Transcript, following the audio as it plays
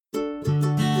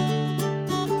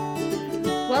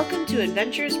Welcome to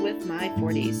Adventures with My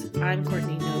 40s. I'm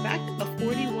Courtney Novak, a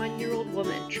 41-year-old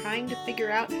woman trying to figure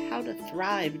out how to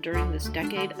thrive during this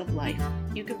decade of life.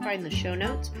 You can find the show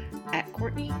notes at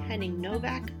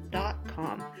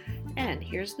CourtneyHenningNovak.com. And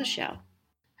here's the show.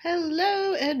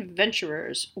 Hello,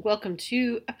 adventurers. Welcome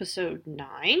to episode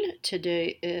 9.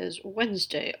 Today is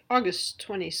Wednesday, August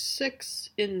 26th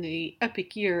in the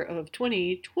epic year of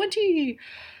 2020.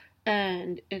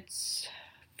 And it's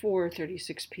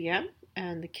 4:36 p.m.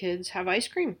 and the kids have ice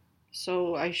cream,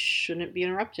 so I shouldn't be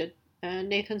interrupted. And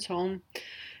Nathan's home,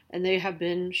 and they have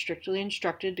been strictly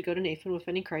instructed to go to Nathan with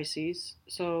any crises.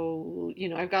 So,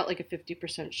 I've got like a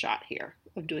 50% shot here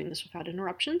of doing this without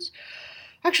interruptions.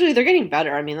 Actually, they're getting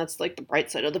better. I mean, that's like the bright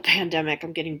side of the pandemic.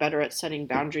 I'm getting better at setting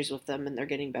boundaries with them, and they're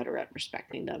getting better at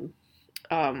respecting them.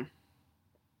 My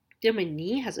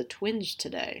knee has a twinge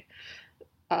today.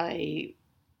 I've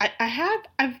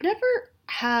never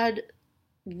had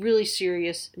really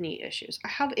serious knee issues. I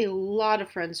have a lot of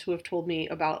friends who have told me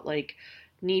about like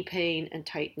knee pain and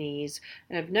tight knees,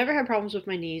 and I've never had problems with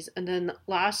my knees. And then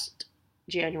last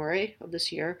January of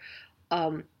this year,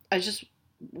 I just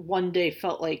one day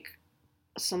felt like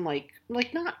some like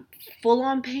not full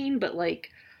on pain, but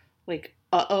like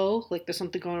there's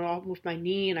something going on with my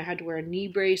knee, and I had to wear a knee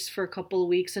brace for a couple of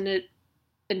weeks, and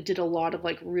did a lot of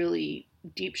like really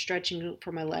deep stretching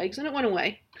for my legs, and it went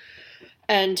away.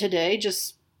 And today,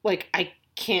 just like, I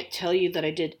can't tell you that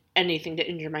I did anything to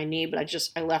injure my knee, but I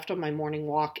left on my morning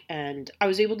walk, and I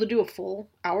was able to do a full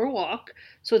hour walk.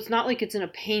 So it's not like it's in a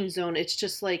pain zone. It's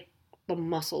just like the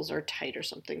muscles are tight or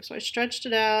something. So I stretched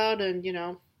it out, and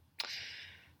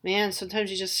man,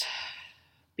 sometimes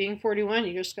being 41,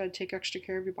 you just got to take extra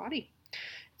care of your body.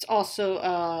 It's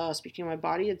also, speaking of my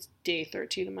body, it's day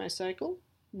 13 of my cycle.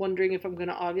 Wondering if I'm going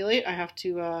to ovulate. I have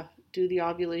to do the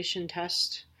ovulation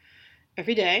test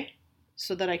every day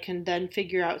so that I can then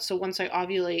figure out. So once I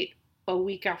ovulate, a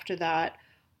week after that,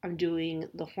 I'm doing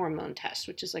the hormone test,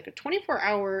 which is like a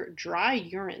 24-hour dry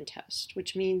urine test,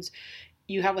 which means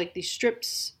you have like these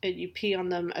strips and you pee on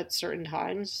them at certain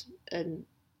times, and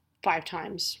 5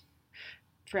 times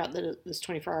throughout this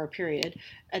 24-hour period,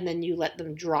 and then you let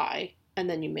them dry, and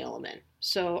then you mail them in.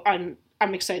 So I'm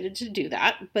excited to do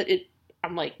that, but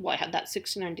I'm like, well, I had that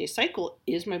 69-day cycle.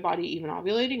 Is my body even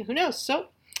ovulating? Who knows? So,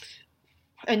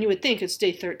 and you would think it's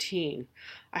day 13.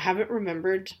 I haven't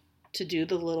remembered to do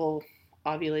the little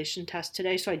ovulation test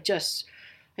today, so I just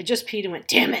peed and went,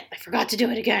 damn it, I forgot to do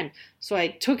it again. So I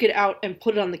took it out and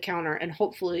put it on the counter, and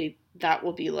hopefully that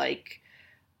will be like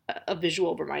a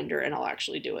visual reminder, and I'll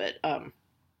actually do it. I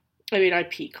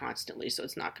pee constantly, so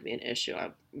it's not going to be an issue.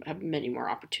 I have many more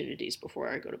opportunities before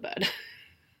I go to bed.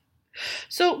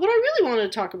 So what I really want to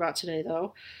talk about today,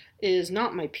 though, is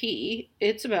not my pee.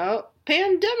 It's about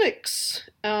pandemics.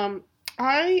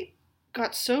 I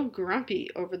got so grumpy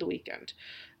over the weekend.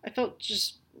 I felt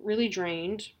just really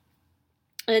drained.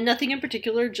 And nothing in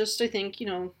particular, just I think,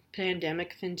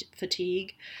 pandemic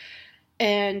fatigue.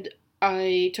 And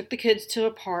I took the kids to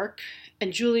a park,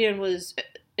 and Julian was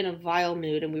in a vile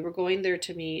mood, and we were going there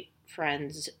to meet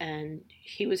friends, and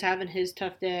he was having his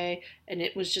tough day, and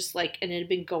it was just like, and it had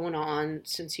been going on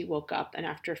since he woke up, and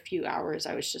after a few hours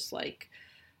I was just like,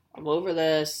 I'm over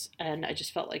this, and I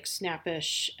just felt like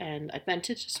snappish, and I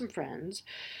vented to some friends,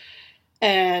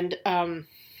 and I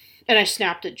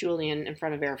snapped at Julian in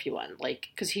front of everyone, like,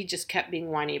 because he just kept being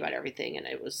whiny about everything, and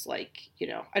it was like,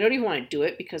 I don't even want to do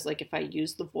it, because like if I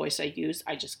use the voice I use,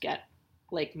 I just get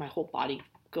like my whole body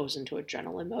goes into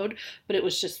adrenaline mode. But it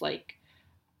was just like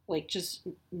just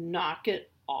knock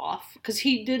it off, because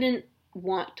he didn't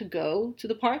want to go to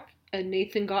the park, and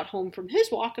Nathan got home from his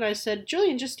walk, and I said,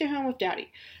 Julian, just stay home with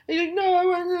Daddy. And he's like, no, I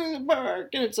want to go to the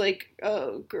park. And it's like,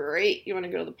 oh, great, you want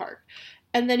to go to the park.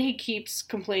 And then he keeps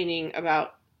complaining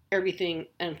about everything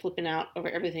and flipping out over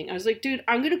everything. I was like, dude,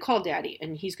 I'm going to call Daddy,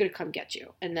 and he's going to come get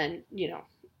you. And then,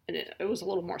 and it was a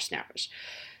little more snappish.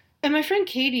 And my friend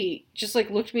Katie just like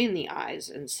looked me in the eyes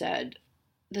and said,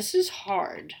 this is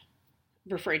hard,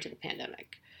 referring to the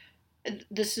pandemic. And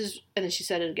then she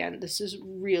said it again, this is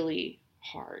really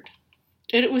hard.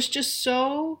 And it was just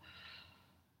so,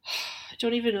 I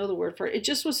don't even know the word for it. It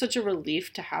just was such a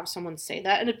relief to have someone say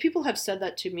that. And if people have said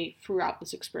that to me throughout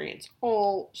this experience,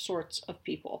 all sorts of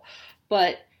people,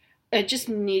 but I just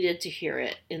needed to hear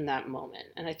it in that moment.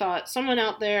 And I thought someone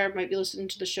out there might be listening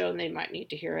to the show and they might need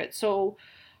to hear it. So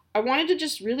I wanted to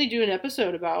just really do an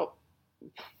episode about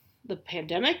the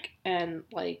pandemic and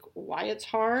like why it's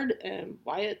hard and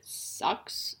why it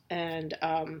sucks. And,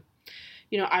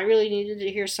 I really needed to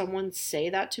hear someone say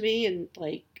that to me and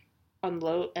like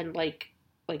unload and like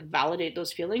validate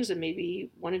those feelings. And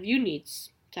maybe one of you needs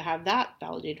to have that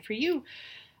validated for you.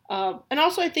 And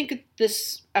also, I think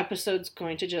this episode's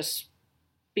going to just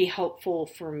be helpful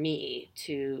for me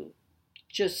to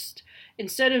just,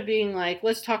 instead of being like,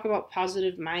 let's talk about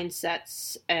positive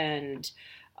mindsets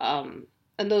um,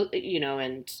 and those,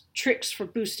 and tricks for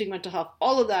boosting mental health.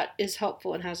 All of that is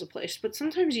helpful and has a place. But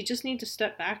sometimes you just need to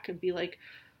step back and be like,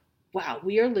 wow,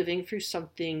 we are living through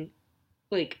something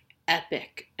like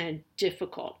epic and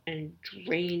difficult and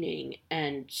draining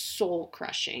and soul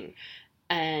crushing,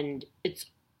 and it's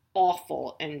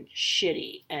awful and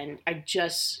shitty, and I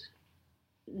just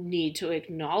need to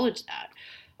acknowledge that.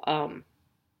 um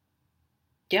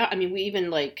yeah, I mean, we even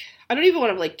like, I don't even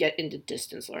want to like get into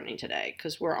distance learning today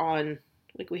because we're on,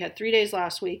 like, we had 3 days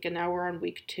last week and now we're on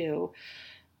week 2,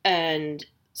 and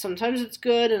sometimes it's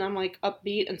good and I'm like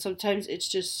upbeat, and sometimes it's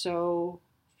just so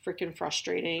freaking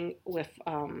frustrating with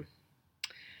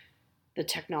the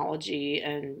technology.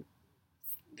 And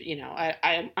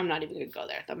I'm not even gonna go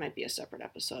there. That might be a separate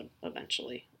episode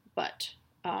eventually. But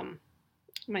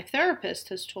my therapist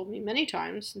has told me many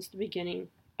times since the beginning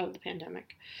of the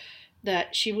pandemic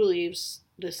that she believes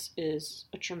this is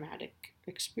a traumatic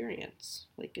experience,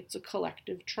 like it's a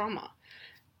collective trauma.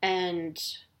 And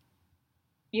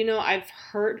I've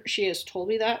heard, she has told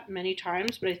me that many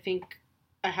times, but I think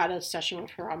I had a session with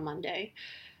her on Monday,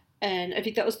 and I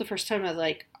think that was the first time I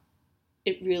like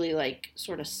it really like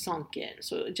sort of sunk in.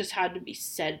 So it just had to be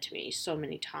said to me so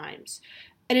many times.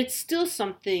 And it's still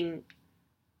something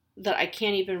that I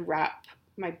can't even wrap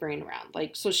my brain around.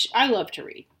 Like, so I love to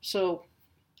read. So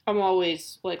I'm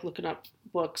always like looking up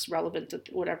books relevant to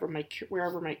wherever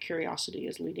my curiosity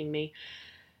is leading me.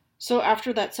 So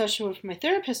after that session with my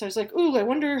therapist, I was like, ooh, I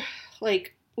wonder,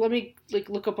 like, let me like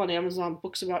look up on Amazon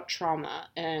books about trauma.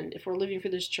 And if we're living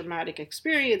through this traumatic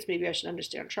experience, maybe I should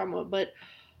understand trauma. But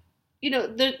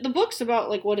the books about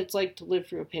like what it's like to live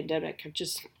through a pandemic have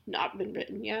just not been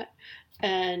written yet.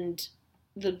 And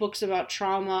the books about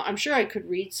trauma, I'm sure I could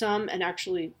read some and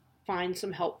actually find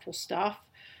some helpful stuff.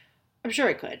 I'm sure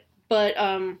I could. But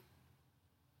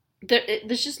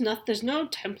there's just not, there's no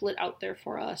template out there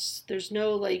for us. There's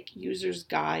no like user's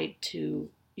guide to,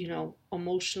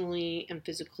 emotionally and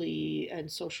physically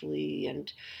and socially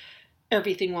and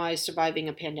everything wise surviving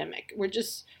a pandemic.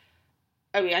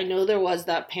 I mean, I know there was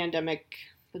that pandemic,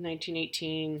 the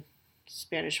 1918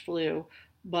 Spanish flu,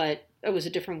 but it was a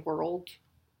different world.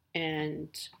 And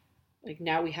like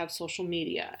now we have social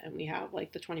media and we have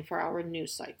like the 24-hour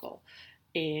news cycle.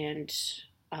 And,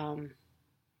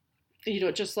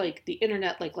 just like the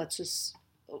internet, like lets us,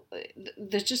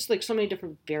 there's just like so many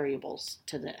different variables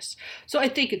to this. So I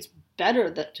think it's better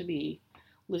that to be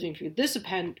living through this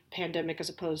pandemic as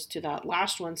opposed to that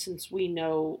last one, since we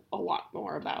know a lot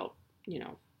more about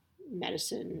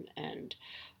medicine and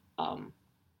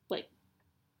like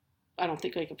I don't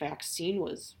think like a vaccine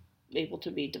was able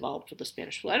to be developed for the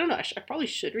Spanish flu. I don't know. I probably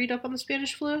should read up on the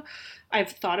Spanish flu.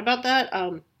 I've thought about that.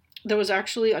 There was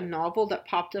actually a novel that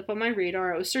popped up on my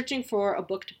radar. I was searching for a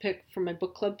book to pick for my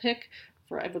book club pick.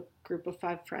 I have a group of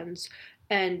 5 friends,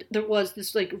 and there was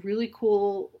this like really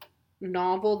cool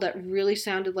novel that really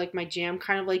sounded like my jam,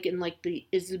 kind of like in like the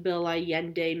Isabel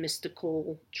Allende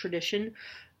mystical tradition.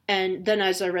 And then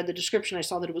as I read the description, I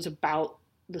saw that it was about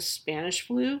the Spanish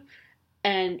flu.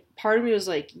 And part of me was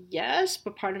like, yes,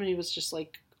 but part of me was just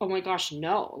like, oh my gosh,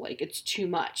 no, like it's too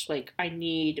much. Like I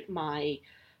need my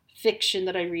fiction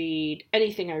that I read,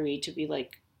 anything I read to be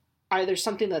like either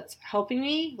something that's helping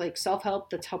me, like self-help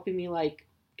that's helping me like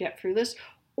get through this,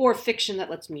 or fiction that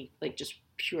lets me like just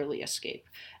purely escape.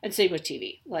 And same with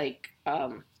TV. Like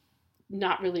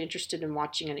not really interested in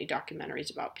watching any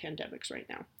documentaries about pandemics right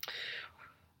now.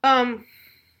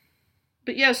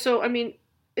 But yeah, so I mean,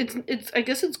 it's I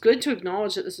guess it's good to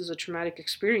acknowledge that this is a traumatic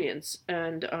experience,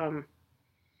 and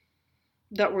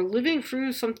that we're living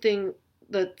through something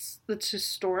that's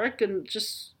historic, and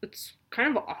just it's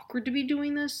kind of awkward to be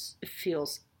doing this. It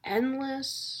feels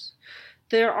endless.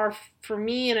 There are, for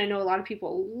me, and I know a lot of people,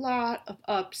 a lot of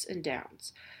ups and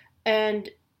downs, and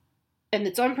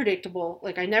it's unpredictable.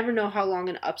 Like I never know how long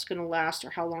an up's going to last or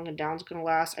how long a down's going to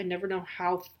last. I never know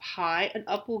how high an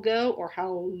up will go or how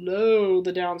low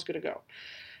the down's going to go.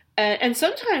 And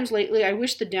sometimes lately, I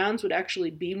wish the downs would actually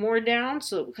be more down.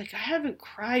 So like I haven't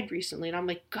cried recently, and I'm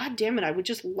like, God damn it, I would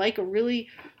just like a really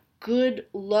good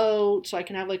low so I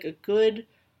can have like a good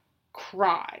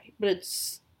cry. But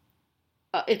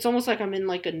it's almost like I'm in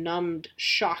like a numbed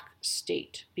shock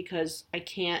state because I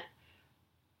can't,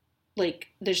 like,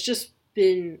 there's just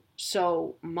been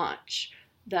so much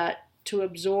that to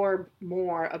absorb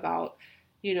more about,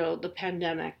 the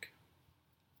pandemic.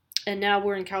 And now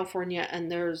we're in California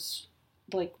and there's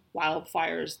like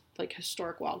wildfires, like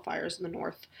historic wildfires in the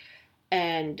north.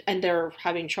 and they're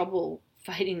having trouble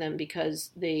fighting them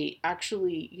because they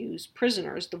actually use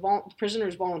prisoners. The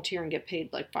prisoners volunteer and get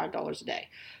paid like $5 a day,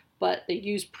 but they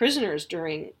use prisoners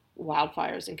during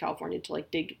wildfires in California to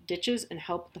like dig ditches and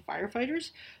help the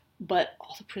firefighters. But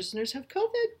all the prisoners have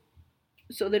COVID,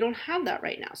 so they don't have that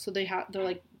right now. So they're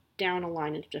like down a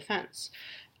line of defense.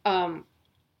 Um,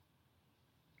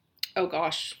 oh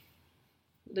gosh,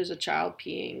 there's a child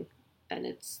peeing,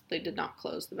 and they did not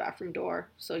close the bathroom door,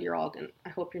 so you're all gonna. I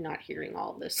hope you're not hearing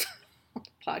all this on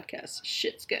the podcast.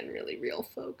 Shit's getting really real,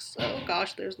 folks. Oh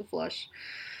gosh, there's the flush,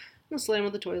 the slam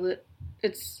of the toilet.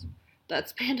 That's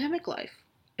pandemic life.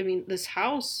 I mean, this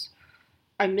house.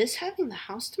 I miss having the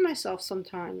house to myself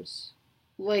sometimes.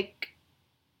 Like,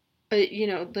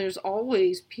 there's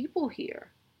always people here.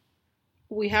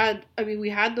 We had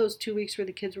those 2 weeks where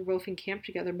the kids were both in camp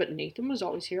together, but Nathan was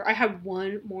always here. I had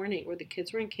one morning where the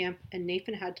kids were in camp and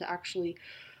Nathan had to actually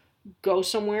go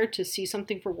somewhere to see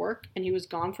something for work, and he was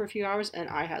gone for a few hours, and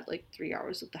I had like 3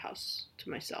 hours at the house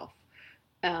to myself.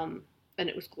 And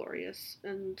it was glorious.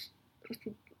 And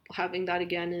having that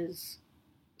again is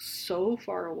so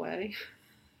far away.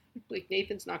 Like,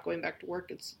 Nathan's not going back to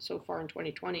work. It's so far in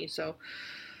 2020, so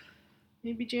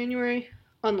maybe January.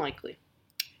 Unlikely.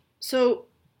 So,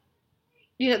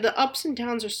 the ups and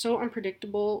downs are so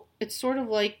unpredictable. It's sort of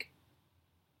like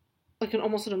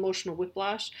almost an emotional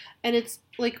whiplash, and it's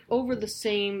like over the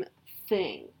same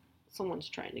thing. Someone's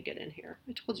trying to get in here.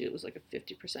 I told you it was like a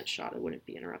 50% shot. I wouldn't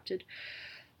be interrupted.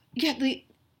 Yeah,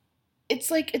 it's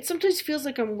like, it sometimes feels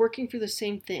like I'm working through the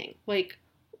same thing. Like,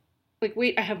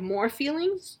 wait, I have more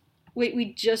feelings? Wait,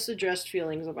 we just addressed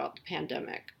feelings about the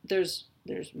pandemic. There's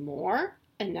more,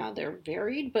 and now they're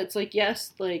varied, but it's like,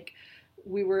 yes, like,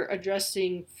 we were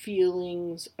addressing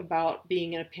feelings about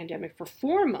being in a pandemic for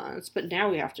 4 months, but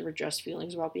now we have to address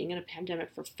feelings about being in a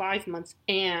pandemic for 5 months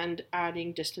and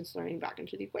adding distance learning back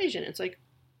into the equation. It's like,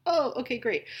 oh, okay,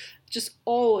 great. Just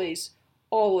always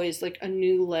like a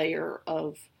new layer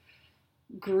of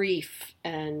grief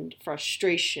and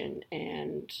frustration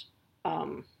and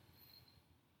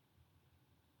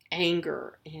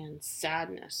anger and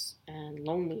sadness and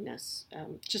loneliness.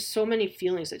 Just so many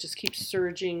feelings that just keep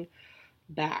surging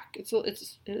back. It's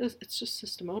just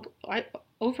system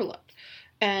overload,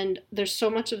 and there's so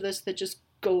much of this that just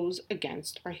goes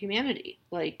against our humanity,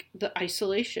 like the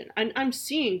isolation. I'm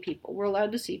seeing people. We're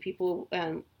allowed to see people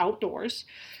outdoors,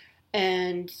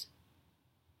 and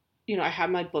I had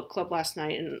my book club last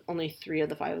night, and only 3 of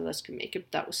the 5 of us could make it.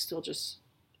 But that was still just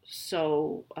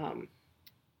so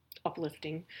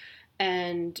uplifting.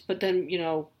 But then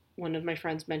one of my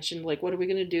friends mentioned, like, what are we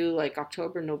going to do, like,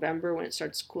 October, November, when it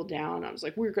starts to cool down? I was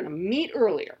like, we're going to meet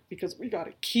earlier because we got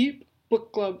to keep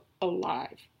book club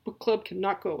alive. Book club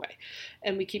cannot go away.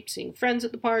 And we keep seeing friends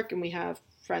at the park, and we have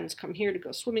friends come here to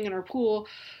go swimming in our pool,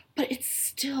 but it's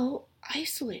still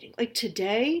isolating. Like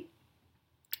today,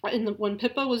 when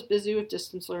Pippa was busy with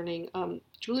distance learning,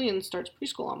 Julian starts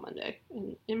preschool on Monday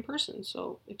in person,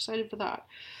 so excited for that.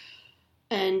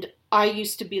 And I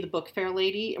used to be the book fair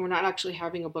lady, and we're not actually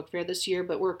having a book fair this year,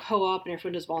 but we're a co-op and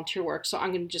everyone does volunteer work, so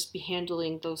I'm going to just be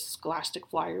handling those Scholastic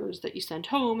flyers that you send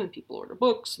home, and people order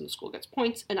books, and the school gets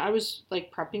points. And I was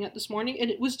like prepping it this morning, and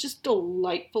it was just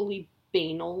delightfully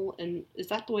banal, and is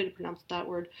that the way to pronounce that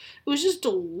word? It was just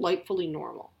delightfully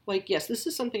normal. Like, yes, this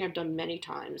is something I've done many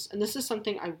times, and this is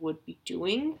something I would be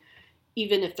doing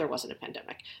even if there wasn't a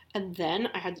pandemic. And then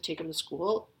I had to take him to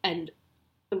school, and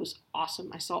it was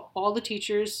awesome. I saw all the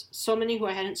teachers, so many who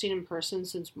I hadn't seen in person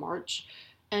since March.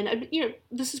 And,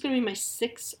 this is going to be my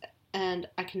 6th, and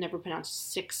I can never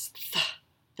pronounce 6th.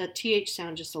 That TH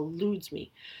sound just eludes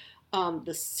me.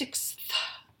 The 6th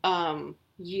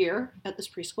year at this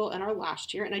preschool, and our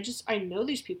last year. And I know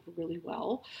these people really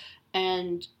well.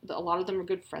 And a lot of them are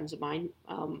good friends of mine.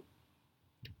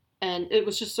 And it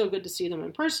was just so good to see them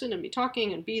in person and be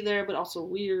talking and be there, but also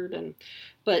weird.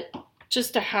 But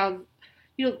just to have,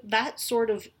 that sort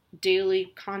of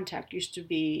daily contact used to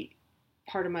be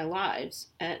part of my life,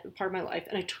 and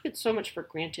I took it so much for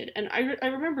granted. And I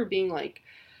remember being like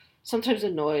sometimes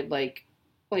annoyed, like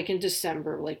in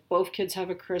December, like both kids have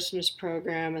a Christmas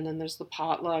program, and then there's the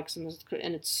potlucks, and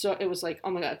it was like, oh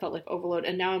my god, I felt like overload.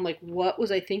 And now I'm like, what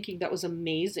was I thinking? That was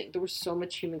amazing. There was so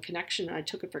much human connection, and I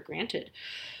took it for granted.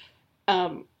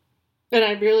 And I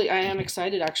am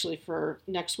excited actually for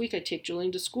next week. I take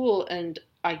Julian to school, and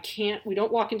we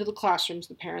don't walk into the classrooms,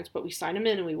 the parents, but we sign them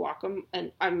in and we walk them.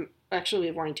 And we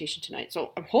have orientation tonight.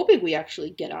 So I'm hoping we actually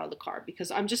get out of the car,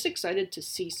 because I'm just excited to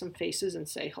see some faces and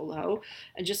say hello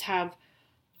and just have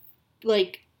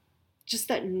like just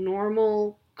that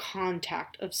normal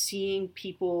contact of seeing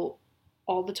people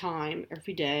all the time,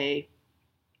 every day,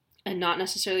 and not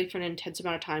necessarily for an intense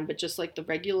amount of time, but just like the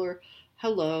regular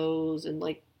hellos and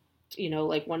like,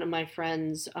 like one of my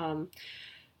friends,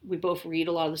 we both read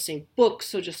a lot of the same books.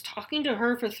 So just talking to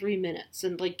her for 3 minutes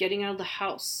and like getting out of the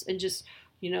house and just,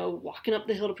 walking up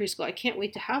the hill to preschool. I can't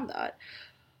wait to have that.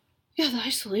 Yeah, the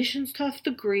isolation's tough, the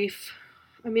grief.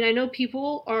 I mean, I know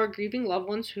people are grieving loved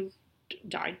ones who've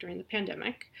died during the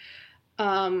pandemic.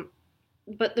 Um,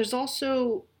 but there's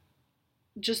also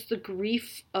just the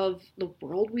grief of the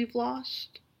world we've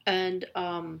lost and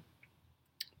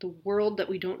the world that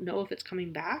we don't know if it's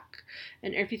coming back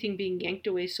and everything being yanked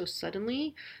away so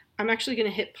suddenly. I'm actually going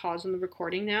to hit pause on the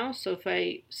recording now. So if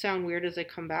I sound weird as I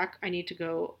come back, I need to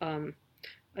go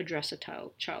address a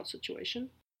child situation.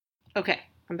 Okay,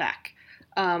 I'm back.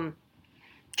 Um,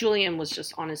 Julian was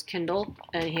just on his Kindle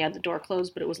and he had the door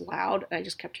closed, but it was loud. I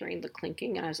just kept hearing the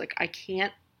clinking, and I was like, I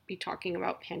can't be talking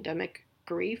about pandemic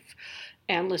grief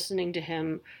and listening to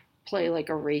him play like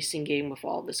a racing game with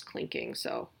all this clinking.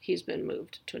 So he's been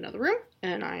moved to another room,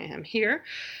 and I am here.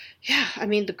 Yeah, I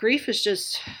mean, the grief is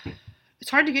just,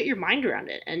 it's hard to get your mind around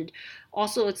it. And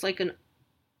also, it's like an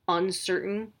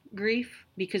uncertain grief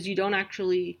because I don't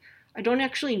actually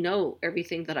know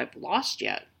everything that I've lost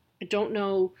yet. I don't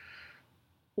know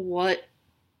what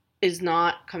is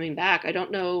not coming back. I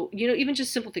don't know, even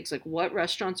just simple things like what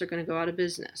restaurants are going to go out of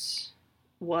business,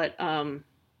 what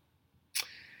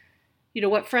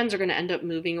what friends are going to end up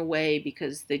moving away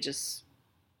because they just,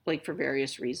 like, for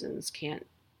various reasons can't,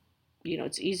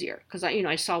 it's easier. Because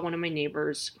I saw one of my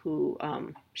neighbors who,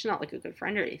 she's not like a good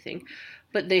friend or anything,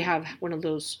 but they have one of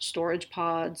those storage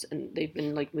pods and they've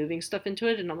been like moving stuff into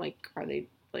it. And I'm like, are they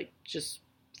like just,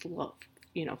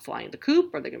 flying the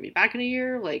coop? Are they going to be back in a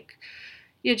year? Like,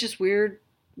 yeah, just weird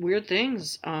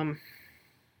things. And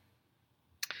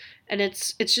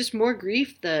it's just more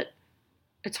grief that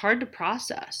it's hard to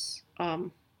process.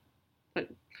 But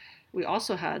we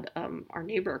also had our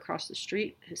neighbor across the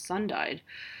street. His son died.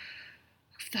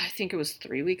 I think it was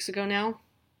 3 weeks ago now.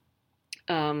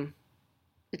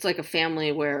 It's like a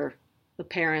family where the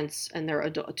parents and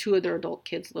two of their adult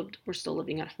kids were still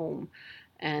living at home,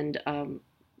 and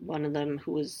one of them,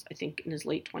 who was I think in his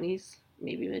late 20s,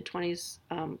 maybe mid 20s,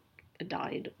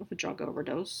 died of a drug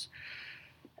overdose.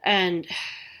 And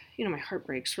my heart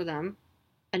breaks for them,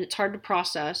 and it's hard to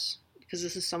process because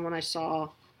this is someone I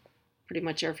saw pretty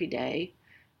much every day.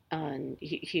 And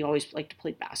he always liked to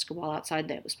play basketball outside.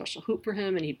 They have a special hoop for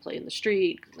him, and he'd play in the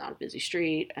street. It's not a busy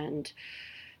street. And,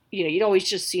 you'd always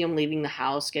just see him leaving the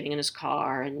house, getting in his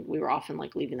car. And we were often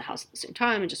like leaving the house at the same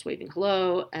time and just waving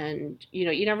hello. And,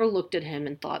 you never looked at him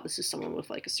and thought this is someone with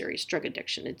like a serious drug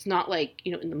addiction. It's not like,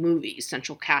 in the movies,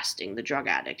 central casting, the drug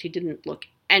addict. He didn't look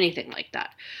anything like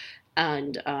that.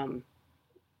 And,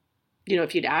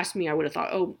 if you'd asked me, I would have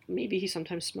thought, oh, maybe he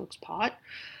sometimes smokes pot.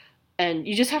 And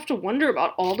you just have to wonder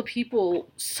about all the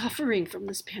people suffering from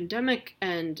this pandemic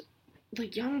and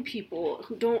like young people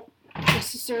who don't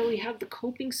necessarily have the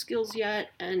coping skills yet.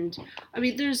 And I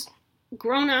mean, there's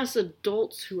grown-ass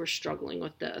adults who are struggling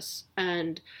with this.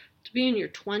 And to be in your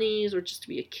 20s or just to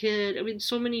be a kid, I mean,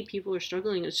 so many people are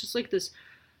struggling. It's just like this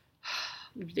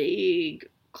vague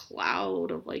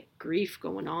cloud of like grief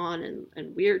going on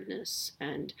and weirdness.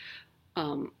 And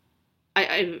I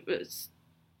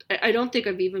don't think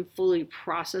I've even fully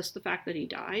processed the fact that he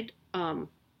died. I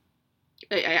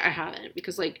haven't,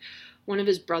 because like one of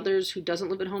his brothers who doesn't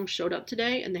live at home showed up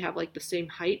today, and they have like the same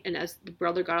height. And as the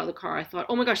brother got out of the car, I thought,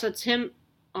 oh my gosh, that's him.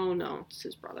 Oh no, it's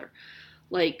his brother.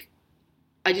 Like,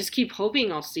 I just keep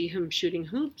hoping I'll see him shooting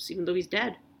hoops, even though he's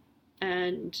dead.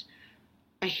 And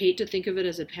I hate to think of it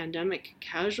as a pandemic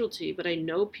casualty, but I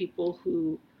know people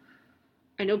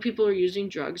are using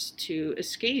drugs to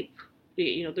escape.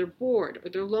 They're bored, or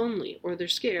they're lonely, or they're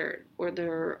scared, or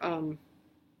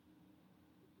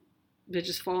they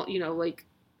just fall, like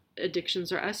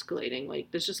addictions are escalating.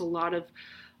 Like there's just a lot of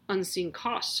unseen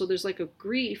costs. So there's like a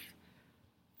grief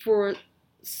for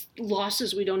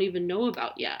losses we don't even know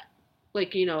about yet.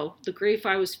 Like, the grief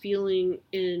I was feeling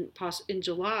in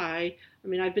July. I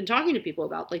mean, I've been talking to people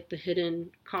about like the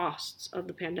hidden costs of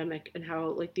the pandemic and how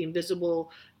like the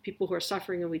invisible people who are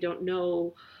suffering and we don't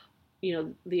know,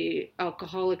 the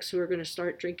alcoholics who are going to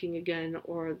start drinking again,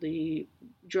 or the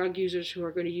drug users who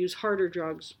are going to use harder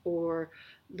drugs, or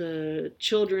the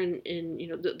children in,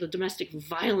 the domestic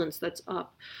violence that's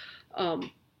up.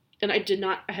 And I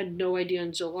had no idea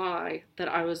in July that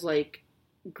I was like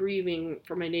grieving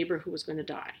for my neighbor who was going to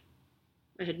die.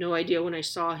 I had no idea when I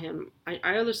saw him. I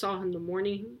either saw him the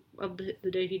morning of the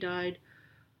day he died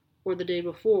or the day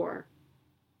before.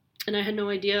 And I had no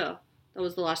idea that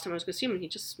was the last time I was going to see him. And he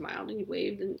just smiled and he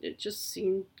waved, and it just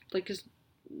seemed like his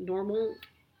normal,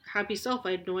 happy self.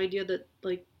 I had no idea that,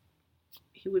 like,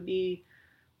 he would be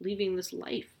leaving this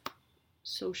life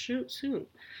so soon.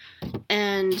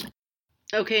 And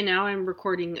okay, now I'm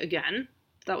recording again.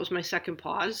 That was my second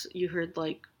pause. You heard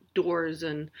like doors,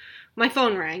 and my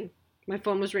phone rang. My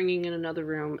phone was ringing in another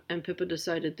room, and Pippa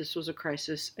decided this was a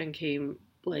crisis and came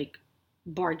like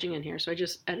barging in here. So I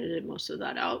just edited most of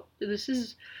that out.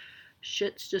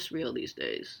 Shit's just real these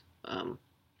days. But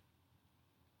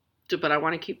I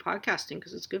want to keep podcasting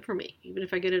because it's good for me, even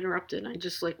if I get interrupted. I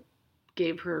just like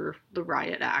gave her the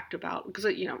riot act about, because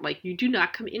like, you do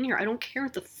not come in here. I don't care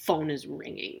if the phone is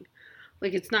ringing.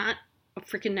 Like, it's not a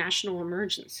freaking national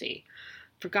emergency.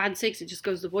 For God's sakes, it just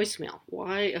goes to voicemail.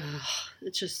 Why? Ugh.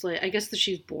 It's just like, I guess that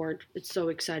she's bored. It's so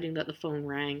exciting that the phone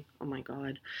rang. Oh my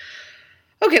God.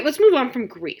 Okay, let's move on from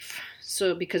grief.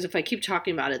 So, because if I keep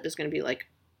talking about it, there's going to be like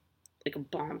a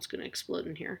bomb's going to explode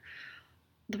in here.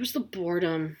 There was the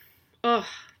boredom. Ugh.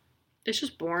 It's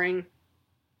just boring.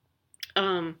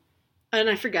 And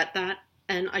I forget that.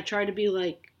 And I try to be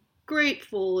like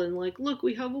grateful and like, look,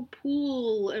 we have a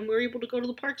pool and we're able to go to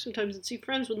the park sometimes and see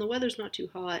friends when the weather's not too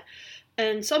hot.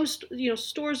 And some,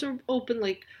 stores are open.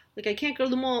 Like I can't go to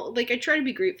the mall. Like, I try to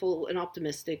be grateful and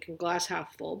optimistic and glass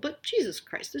half full. But Jesus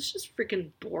Christ, it's just freaking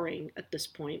boring at this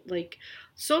point. Like,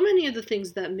 so many of the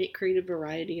things that created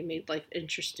variety and made life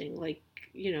interesting, like,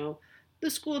 the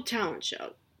school talent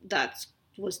show, that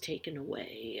was taken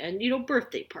away. And,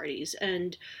 birthday parties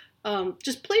and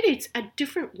just play dates at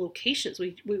different locations.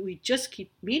 We just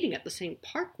keep meeting at the same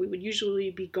park. We would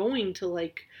usually be going to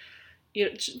like,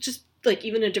 just like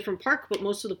even a different park, but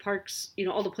most of the parks,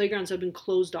 all the playgrounds have been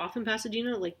closed off in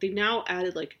Pasadena. Like, they now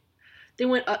added like, they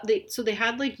went up, they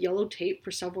had like yellow tape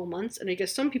for several months, and I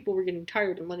guess some people were getting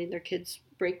tired and letting their kids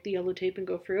break the yellow tape and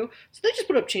go through. So they just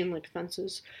put up chain link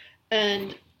fences,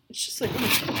 and it's just like,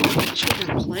 oh my God,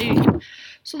 children playing.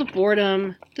 So the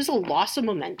boredom, there's a loss of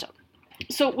momentum.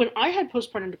 So when I had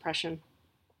postpartum depression,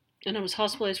 and I was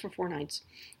hospitalized for 4 nights,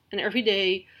 and every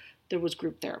day there was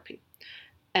group therapy,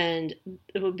 and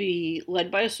it would be led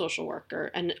by a social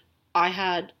worker, and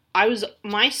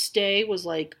my stay was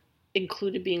like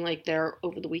included being like there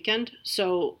over the weekend,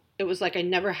 so it was like I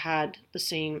never had the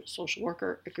same social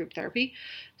worker at group therapy.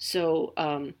 So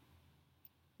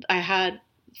I had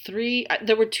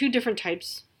there were 2 different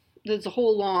types. There's a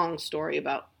whole long story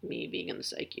about me being in the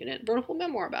psych unit. Wrote a whole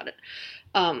memoir about it.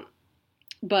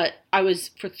 But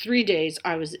for 3 days,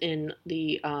 I was in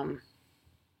the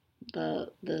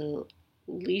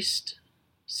least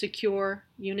secure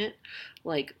unit.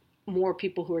 Like, more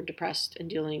people who are depressed and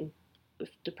dealing with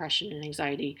depression and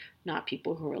anxiety, not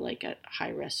people who are like at high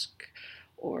risk,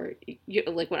 or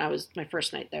like when I was my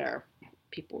first night there,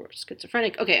 people were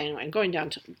schizophrenic. Okay, anyway, I'm going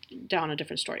down a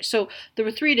different story. So there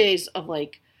were 3 days of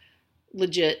like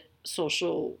legit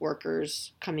social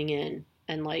workers coming in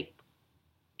and like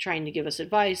trying to give us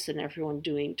advice, and everyone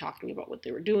talking about what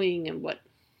they were doing and what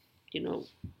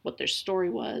their story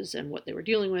was and what they were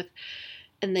dealing with.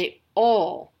 And they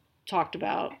all talked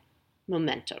about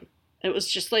momentum. It was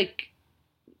just like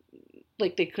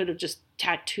they could have just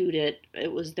tattooed it.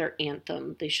 It was their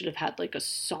anthem. They should have had like a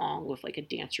song with like a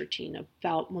dance routine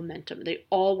about momentum.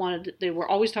 They were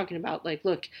always talking about like,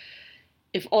 look,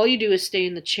 if all you do is stay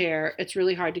in the chair, it's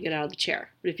really hard to get out of the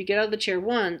chair. But if you get out of the chair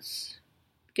once,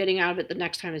 getting out of it the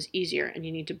next time is easier, and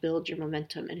you need to build your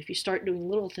momentum. And if you start doing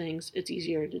little things, it's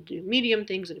easier to do medium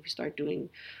things. And if you start doing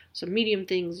some medium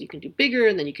things, you can do bigger,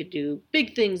 and then you could do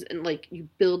big things, and like you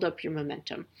build up your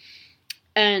momentum.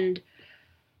 And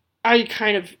I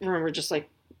kind of remember just like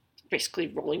basically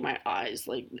rolling my eyes.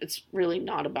 Like, it's really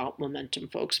not about momentum,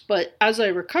 folks. But as I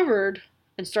recovered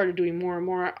and started doing more and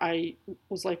more, I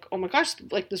was like, oh my gosh,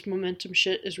 like this momentum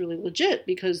shit is really legit,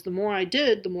 because the more I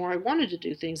did, the more I wanted to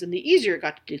do things, and the easier it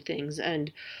got to do things,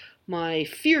 and my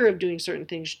fear of doing certain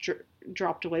things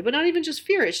dropped away. But not even just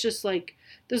fear, it's just like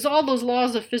there's all those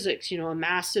laws of physics. A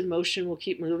mass in motion will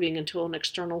keep moving until an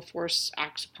external force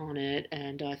acts upon it,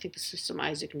 and I think this is some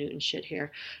Isaac Newton shit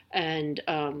here. And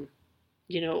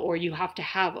or you have to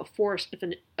have a force. If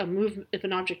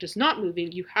an object is not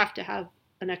moving, you have to have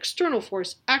an external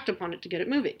force act upon it to get it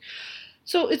moving.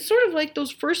 So it's sort of like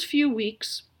those first few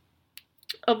weeks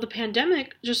of the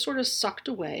pandemic just sort of sucked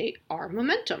away our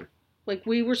momentum. Like,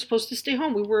 we were supposed to stay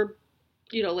home. We were,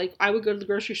 like I would go to the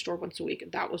grocery store once a week,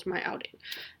 and that was my outing.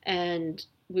 And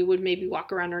we would maybe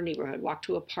walk around our neighborhood, walk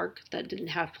to a park that didn't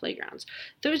have playgrounds.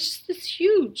 There was just this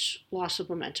huge loss of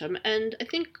momentum. And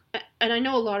I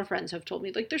know a lot of friends have told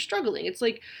me, like, they're struggling. It's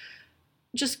like,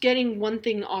 just getting one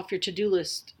thing off your to-do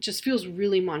list just feels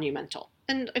really monumental.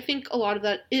 And I think a lot of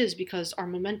that is because our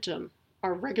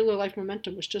regular life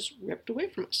momentum was just ripped away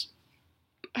from us.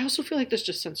 I also feel like there's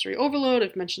just sensory overload.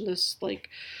 I've mentioned this,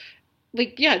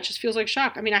 yeah, it just feels like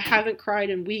shock. I mean, I haven't cried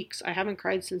in weeks. I haven't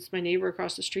cried since my neighbor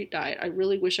across the street died. I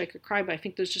really wish I could cry, but I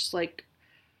think there's just like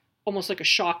almost like a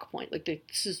shock point. Like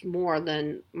this is more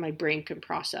than my brain can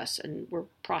process, and we're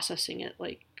processing it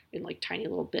like in like tiny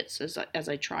little bits as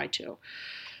I try to.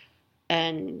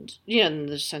 And yeah, and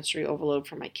the sensory overload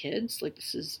for my kids. Like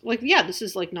this is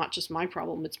like not just my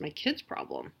problem, it's my kids'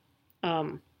 problem.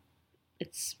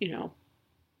 It's,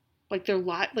 like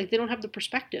like they don't have the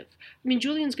perspective. I mean,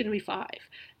 Julian's going to be 5,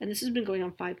 and this has been going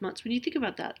on 5 months. When you think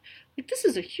about that, like this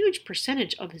is a huge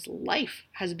percentage of his life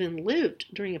has been lived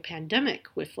during a pandemic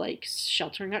with like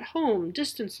sheltering at home,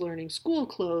 distance learning, school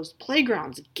closed,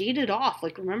 playgrounds gated off.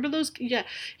 Like remember those? Yeah,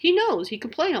 he knows he can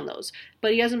play on those,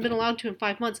 but he hasn't been allowed to in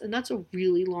 5 months, and that's a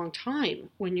really long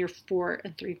time when you're 4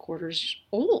 3/4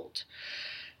 old.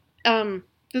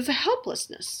 There's a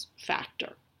helplessness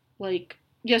factor, like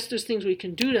yes, there's things we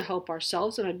can do to help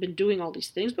ourselves, and I've been doing all these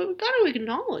things, but we've got to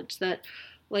acknowledge that,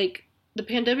 like, the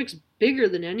pandemic's bigger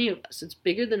than any of us. It's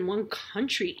bigger than one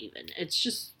country, even. It's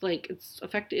just like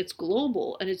it's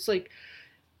global, and it's like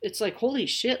holy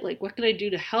shit. Like, what can I do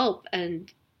to help?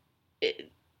 And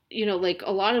like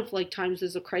a lot of like times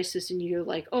there's a crisis, and you're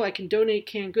like, oh, I can donate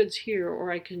canned goods here,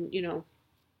 or I can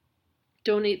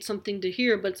donate something to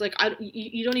here, but it's like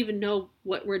you don't even know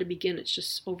where to begin. It's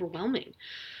just overwhelming.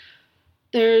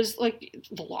 There's like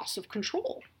the loss of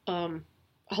control.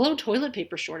 Hello, toilet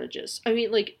paper shortages. I mean,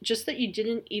 like just that you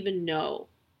didn't even know,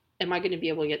 am I going to be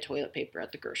able to get toilet paper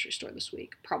at the grocery store this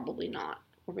week? Probably not.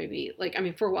 Or maybe like, I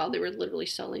mean, for a while they were literally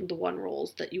selling the 1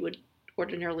 rolls that you would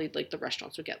ordinarily, like the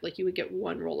restaurants would get. Like you would get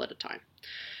 1 roll at a time.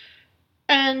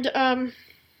 And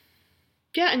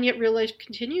yeah, and yet real life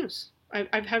continues.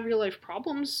 I've had real life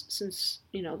problems since,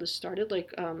 this started,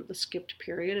 like the skipped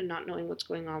period and not knowing what's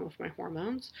going on with my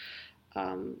hormones.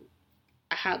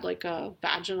 I had like a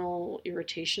vaginal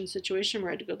irritation situation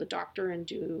where I had to go to the doctor and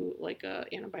do like a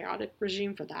antibiotic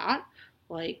regime for that.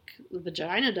 Like the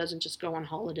vagina doesn't just go on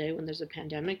holiday when there's a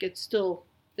pandemic. It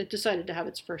decided to have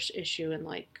its first issue in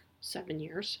like 7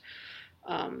 years.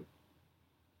 And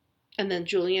then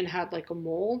Julian had like a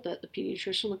mole that the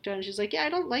pediatrician looked at, and she's like, yeah, I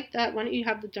don't like that. Why don't you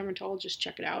have the dermatologist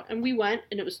check it out? And we went,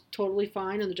 and it was totally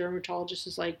fine. And the dermatologist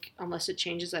is like, unless it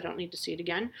changes, I don't need to see it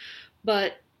again.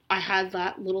 But I had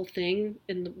that little thing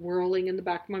whirling in the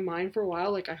back of my mind for a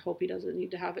while. Like, I hope he doesn't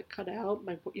need to have it cut out.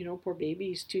 My, poor baby,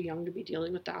 he's too young to be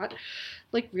dealing with that.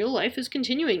 Like, real life is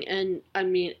continuing. And, I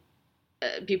mean,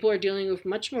 people are dealing with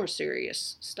much more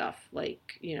serious stuff,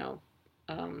 like,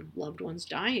 loved ones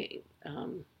dying.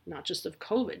 Not just of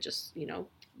COVID, just,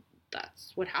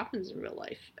 that's what happens in real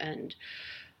life. And,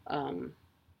 yeah,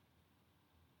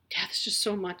 there's just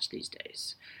so much these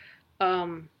days.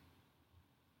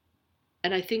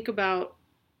 And I think about,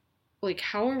 like,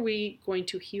 how are we going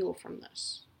to heal from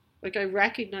this? Like, I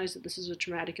recognize that this is a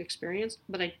traumatic experience,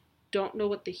 but I don't know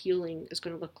what the healing is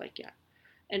going to look like yet.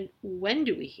 And when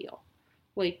do we heal?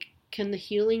 Like, can the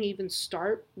healing even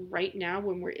start right now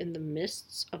when we're in the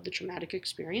midst of the traumatic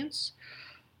experience?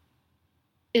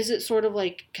 Is it sort of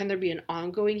like, can there be an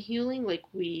ongoing healing? Like,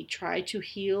 we try to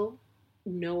heal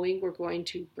knowing we're going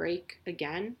to break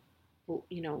again? Well,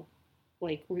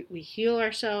 like we heal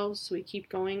ourselves, so we keep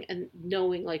going, and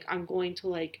knowing like I'm going to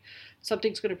like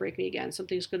something's going to break me again,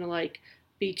 something's going to like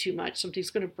be too much, something's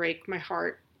going to break my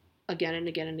heart again and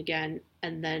again and again,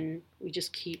 and then we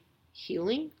just keep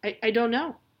healing. I don't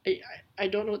know. I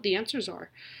don't know what the answers are.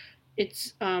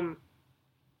 It's I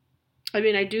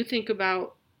mean, I do think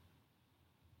about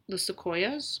the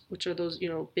sequoias, which are those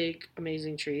big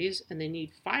amazing trees, and they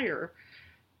need fire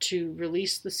to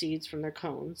release the seeds from their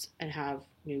cones and have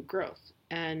new growth.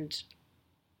 And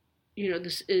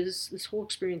this whole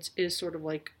experience is sort of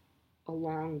like a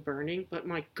long burning, but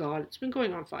my God, it's been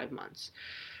going on 5 months.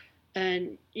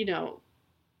 And I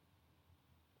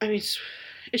mean,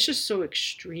 it's just so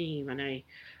extreme, and I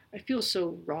feel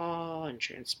so raw and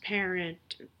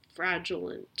transparent and fragile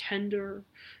and tender.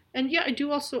 And yeah,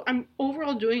 I'm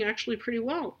overall doing actually pretty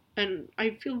well. And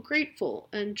I feel grateful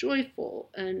and joyful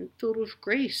and filled with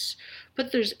grace.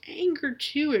 But there's anger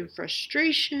too, and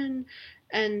frustration.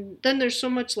 And then there's so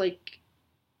much like,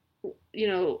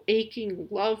 aching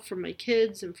love for my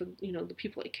kids and for, the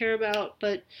people I care about.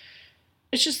 But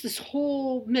it's just this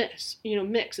whole mix.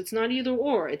 It's not either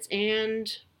or. It's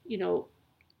and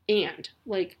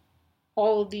like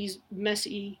all of these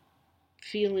messy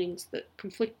feelings that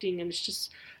conflicting. And it's just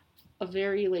a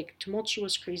very like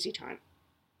tumultuous, crazy time.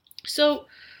 So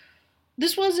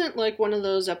this wasn't like one of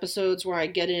those episodes where I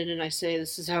get in and I say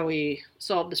this is how we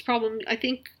solve this problem. I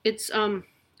think it's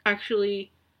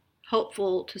actually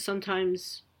helpful to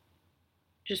sometimes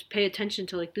just pay attention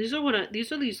to, like, these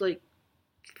are these like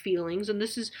feelings, and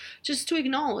this is just to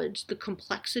acknowledge the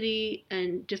complexity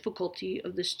and difficulty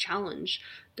of this challenge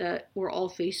that we're all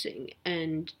facing.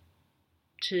 And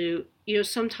to,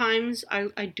 sometimes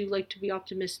I do like to be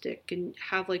optimistic and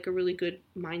have like a really good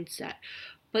mindset,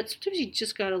 but sometimes you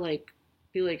just gotta like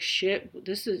be like, shit,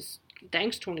 this is,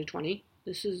 thanks 2020,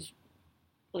 this is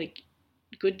like,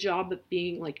 good job at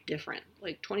being like different.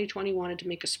 Like 2020 wanted to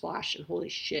make a splash, and holy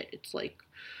shit, it's like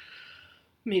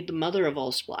made the mother of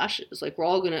all splashes. Like,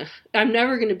 I'm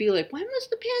never gonna be like, when was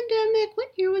the pandemic?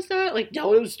 What year was that? Like,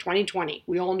 no, it was 2020.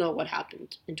 We all know what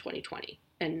happened in 2020.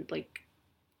 And like,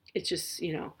 it's just,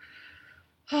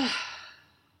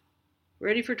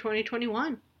 ready for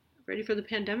 2021. Ready for the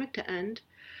pandemic to end.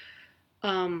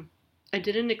 I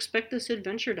didn't expect this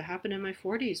adventure to happen in my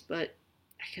 40s, but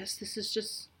I guess this is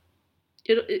just,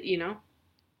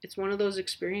 it's one of those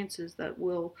experiences that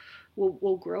we'll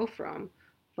grow from.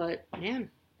 But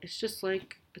man, it's just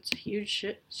like, it's a huge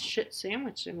shit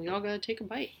sandwich, and we all gotta take a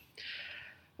bite.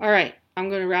 All right, I'm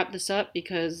gonna wrap this up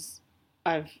because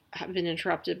I've been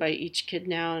interrupted by each kid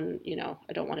now, and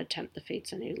I don't want to tempt the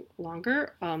fates any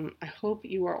longer. I hope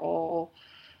you are all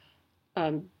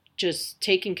just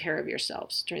taking care of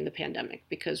yourselves during the pandemic,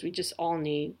 because we just all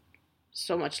need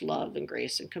so much love and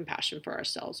grace and compassion for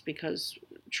ourselves, because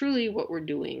truly what we're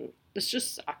doing, this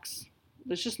just sucks.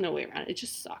 There's just no way around it. It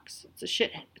just sucks. It's a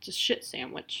shit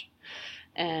sandwich,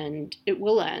 and it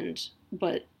will end,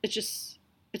 but it just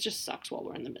sucks while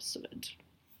we're in the midst of it.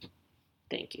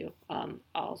 Thank you.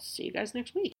 I'll see you guys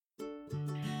next week.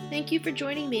 Thank you for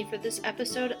joining me for this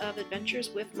episode of Adventures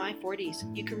with My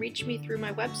 40s. You can reach me through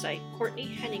my website,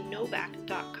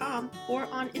 CourtneyHenningNovak.com, or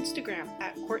on Instagram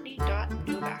at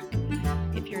Courtney.Novak.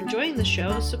 If you're enjoying the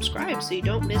show, subscribe so you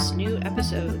don't miss new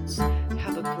episodes.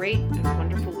 Have a great and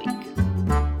wonderful week.